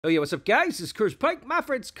Oh yeah, what's up guys? This is Curtis Pyke. My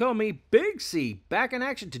friends call me Big C. Back in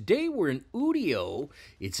action. Today we're in UDIO.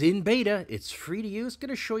 It's in beta. It's free to use. Going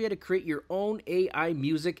to show you how to create your own AI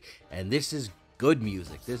music. And this is good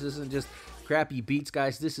music. This isn't just crappy beats,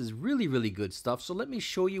 guys. This is really, really good stuff. So let me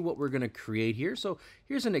show you what we're going to create here. So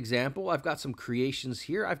here's an example. I've got some creations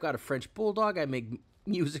here. I've got a French bulldog. I make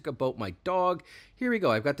music about my dog. Here we go.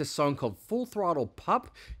 I've got this song called Full Throttle Pup.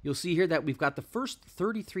 You'll see here that we've got the first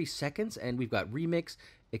 33 seconds and we've got remix,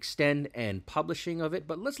 extend, and publishing of it.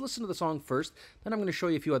 But let's listen to the song first. Then I'm going to show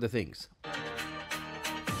you a few other things.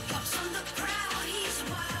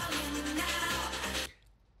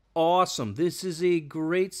 Awesome. This is a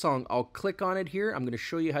great song. I'll click on it here. I'm going to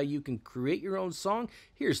show you how you can create your own song.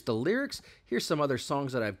 Here's the lyrics. Here's some other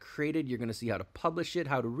songs that I've created. You're going to see how to publish it,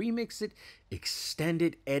 how to remix it, extend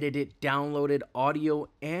it, edit it, download it, audio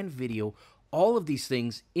and video. All of these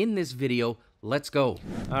things in this video. Let's go.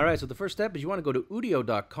 All right, so the first step is you want to go to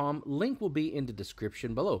udio.com. Link will be in the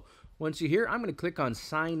description below. Once you're here, I'm going to click on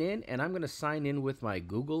sign in, and I'm going to sign in with my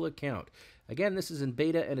Google account. Again, this is in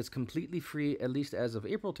beta, and it's completely free, at least as of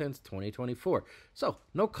April 10th, 2024. So,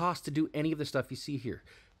 no cost to do any of the stuff you see here.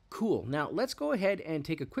 Cool. Now, let's go ahead and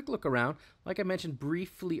take a quick look around. Like I mentioned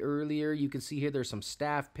briefly earlier, you can see here there's some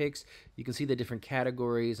staff picks. You can see the different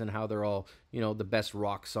categories and how they're all, the best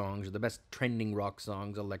rock songs or the best trending rock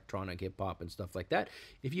songs, electronic, hip-hop, and stuff like that.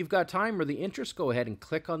 If you've got time or the interest, go ahead and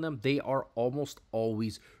click on them. They are almost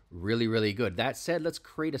always really, really good. That said, let's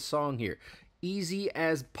create a song here. Easy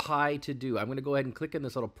as pie to do. I'm going to go ahead and click in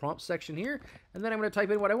this little prompt section here, and then I'm going to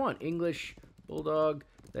type in what I want. English bulldog.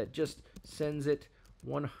 That just sends it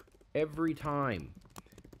one every time.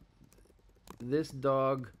 This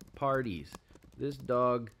dog parties. This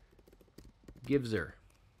dog gives her.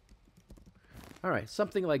 All right,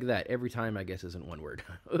 something like that. Every time, I guess, isn't one word.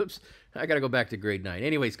 Oops, I got to go back to grade 9.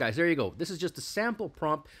 Anyways, guys, there you go. This is just a sample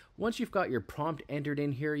prompt. Once you've got your prompt entered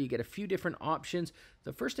in here, you get a few different options.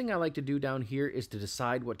 The first thing I like to do down here is to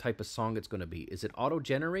decide what type of song it's going to be. Is it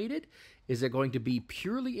auto-generated? Is it going to be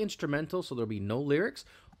purely instrumental, so there'll be no lyrics?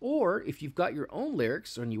 Or if you've got your own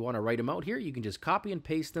lyrics and you want to write them out here, you can just copy and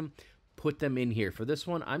paste them, put them in here. For this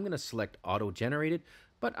one, I'm going to select auto-generated,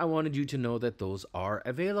 but I wanted you to know that those are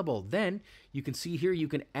available. Then you can see here, you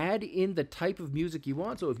can add in the type of music you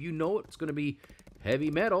want. So if you know it's going to be heavy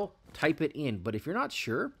metal, type it in. But if you're not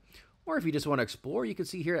sure, or if you just want to explore, you can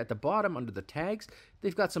see here at the bottom under the tags,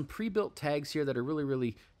 they've got some pre-built tags here that are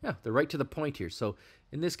really, they're right to the point here. So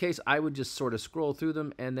in this case, I would just sort of scroll through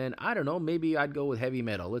them, and then, I don't know, maybe I'd go with heavy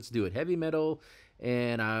metal. Let's do it. Heavy metal,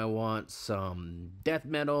 and I want some death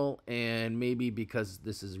metal, and maybe because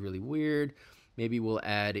this is really weird, maybe we'll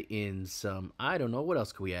add in some, I don't know, what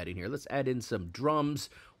else can we add in here? Let's add in some drums,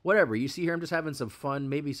 whatever. You see here, I'm just having some fun,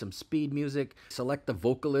 maybe some speed music. Select the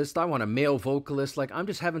vocalist. I want a male vocalist. Like, I'm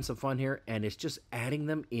just having some fun here, and it's just adding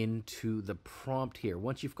them into the prompt here.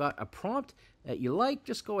 Once you've got a prompt that you like,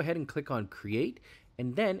 just go ahead and click on create,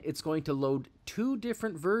 and then it's going to load 2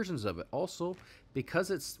 different versions of it. Also, because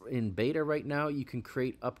it's in beta right now, you can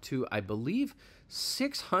create up to, I believe,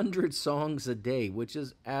 600 songs a day, which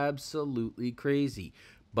is absolutely crazy.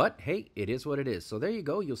 But hey, it is what it is. So there you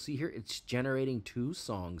go. You'll see here it's generating 2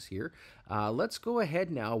 songs here. Let's go ahead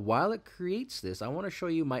now. While it creates this, I want to show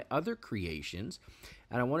you my other creations,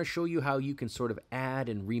 and I want to show you how you can sort of add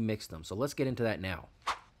and remix them. So let's get into that now.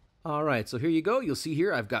 All right, so here you go. You'll see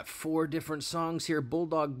here I've got 4 different songs here.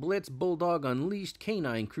 Bulldog Blitz, Bulldog Unleashed,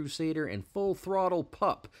 Canine Crusader, and Full Throttle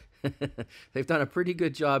Pup. They've done a pretty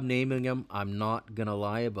good job naming them. I'm not going to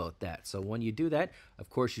lie about that. So when you do that,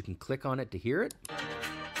 of course, you can click on it to hear it.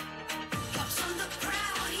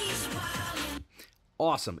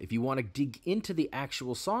 Awesome. If you want to dig into the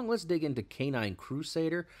actual song, let's dig into Canine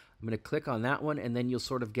Crusader. I'm going to click on that one, and then you'll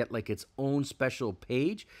sort of get like its own special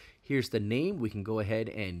page. Here's the name. We can go ahead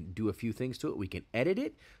and do a few things to it. We can edit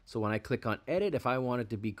it. So when I click on edit, if I want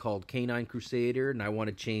it to be called Canine Crusader and I want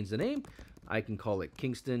to change the name, I can call it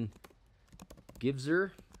Kingston Gives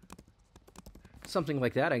Her. Something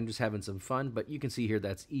like that. I'm just having some fun, but you can see here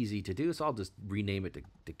that's easy to do. So I'll just rename it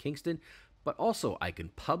to Kingston. But also, I can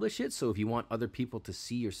publish it, so if you want other people to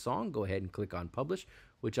see your song, go ahead and click on Publish,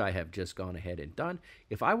 which I have just gone ahead and done.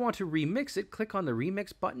 If I want to remix it, click on the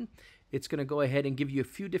Remix button. It's going to go ahead and give you a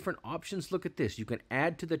few different options. Look at this. You can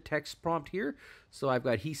add to the text prompt here. So I've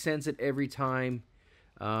got, he sends it every time.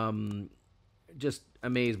 Just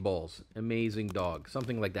amazeballs, amazing dog,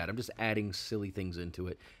 something like that. I'm just adding silly things into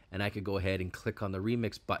it, and I could go ahead and click on the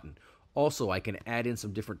Remix button. Also, I can add in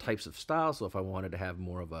some different types of styles. So if I wanted to have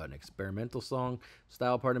more of an experimental song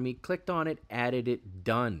style, pardon me, clicked on it, added it,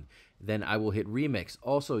 done. Then I will hit remix.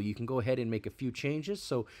 Also, you can go ahead and make a few changes.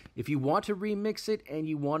 So if you want to remix it and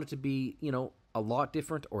you want it to be, a lot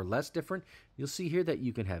different or less different, you'll see here that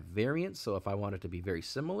you can have variants. So if I want it to be very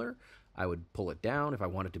similar, I would pull it down. If I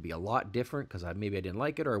want it to be a lot different because maybe I didn't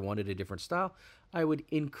like it or I wanted a different style, I would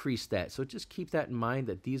increase that. So just keep that in mind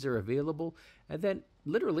that these are available. And then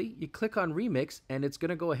literally you click on remix and it's going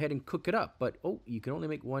to go ahead and cook it up. But you can only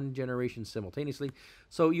make one generation simultaneously.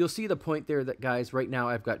 So you'll see the point there that, guys, right now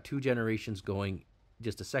I've got 2 generations going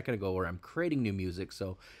just a second ago where I'm creating new music.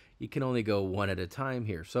 So you can only go one at a time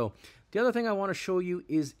here. So the other thing I want to show you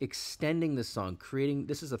is extending the song,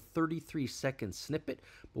 this is a 33-second snippet,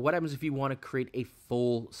 but what happens if you want to create a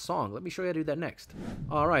full song? Let me show you how to do that next.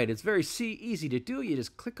 All right, it's very easy to do. You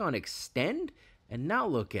just click on extend, and now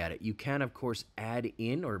look at it. You can, of course, add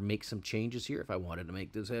in or make some changes here. If I wanted to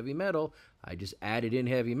make this heavy metal, I just added in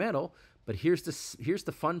heavy metal. But here's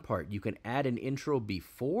the fun part. You can add an intro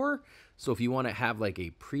before. So if you want to have like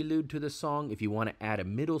a prelude to the song, if you want to add a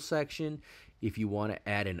middle section, if you want to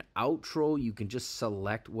add an outro, you can just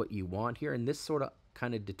select what you want here. And this sort of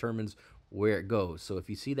kind of determines where it goes. So if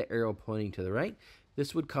you see the arrow pointing to the right,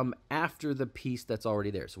 this would come after the piece that's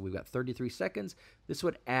already there. So we've got 33 seconds. This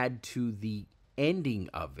would add to the ending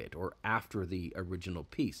of it or after the original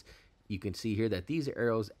piece. You can see here that these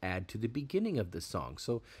arrows add to the beginning of the song.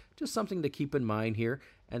 So just something to keep in mind here.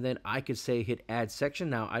 And then I could say hit add section.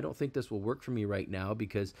 Now, I don't think this will work for me right now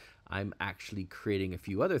because I'm actually creating a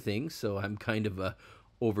few other things. So I'm kind of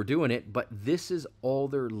overdoing it. But this is all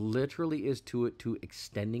there literally is to it, to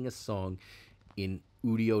extending a song in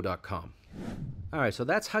UDIO.com. All right, so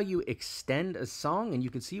that's how you extend a song, and you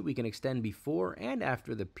can see we can extend before and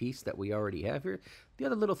after the piece that we already have here. The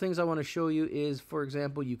other little things I want to show you is, for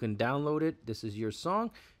example, you can download it. This is your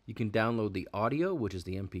song. You can download the audio, which is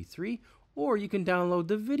the MP3, or you can download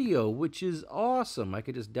the video, which is awesome. I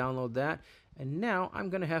could just download that, and now I'm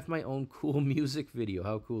going to have my own cool music video.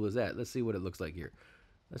 How cool is that? Let's see what it looks like here.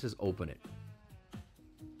 Let's just open it.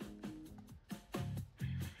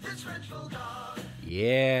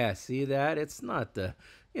 Yeah, see that? It's not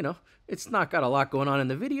it's not got a lot going on in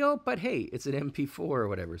the video, but hey, it's an MP4 or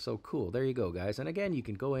whatever. So cool. There you go, guys. And again, you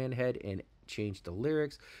can go ahead and change the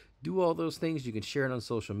lyrics, do all those things. You can share it on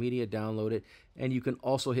social media, download it, and you can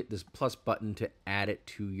also hit this plus button to add it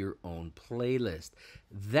to your own playlist.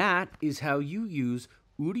 That is how you use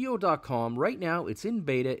UDIO.com. Right now, it's in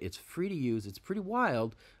beta. It's free to use. It's pretty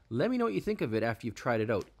wild. Let me know what you think of it after you've tried it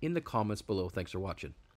out in the comments below. Thanks for watching.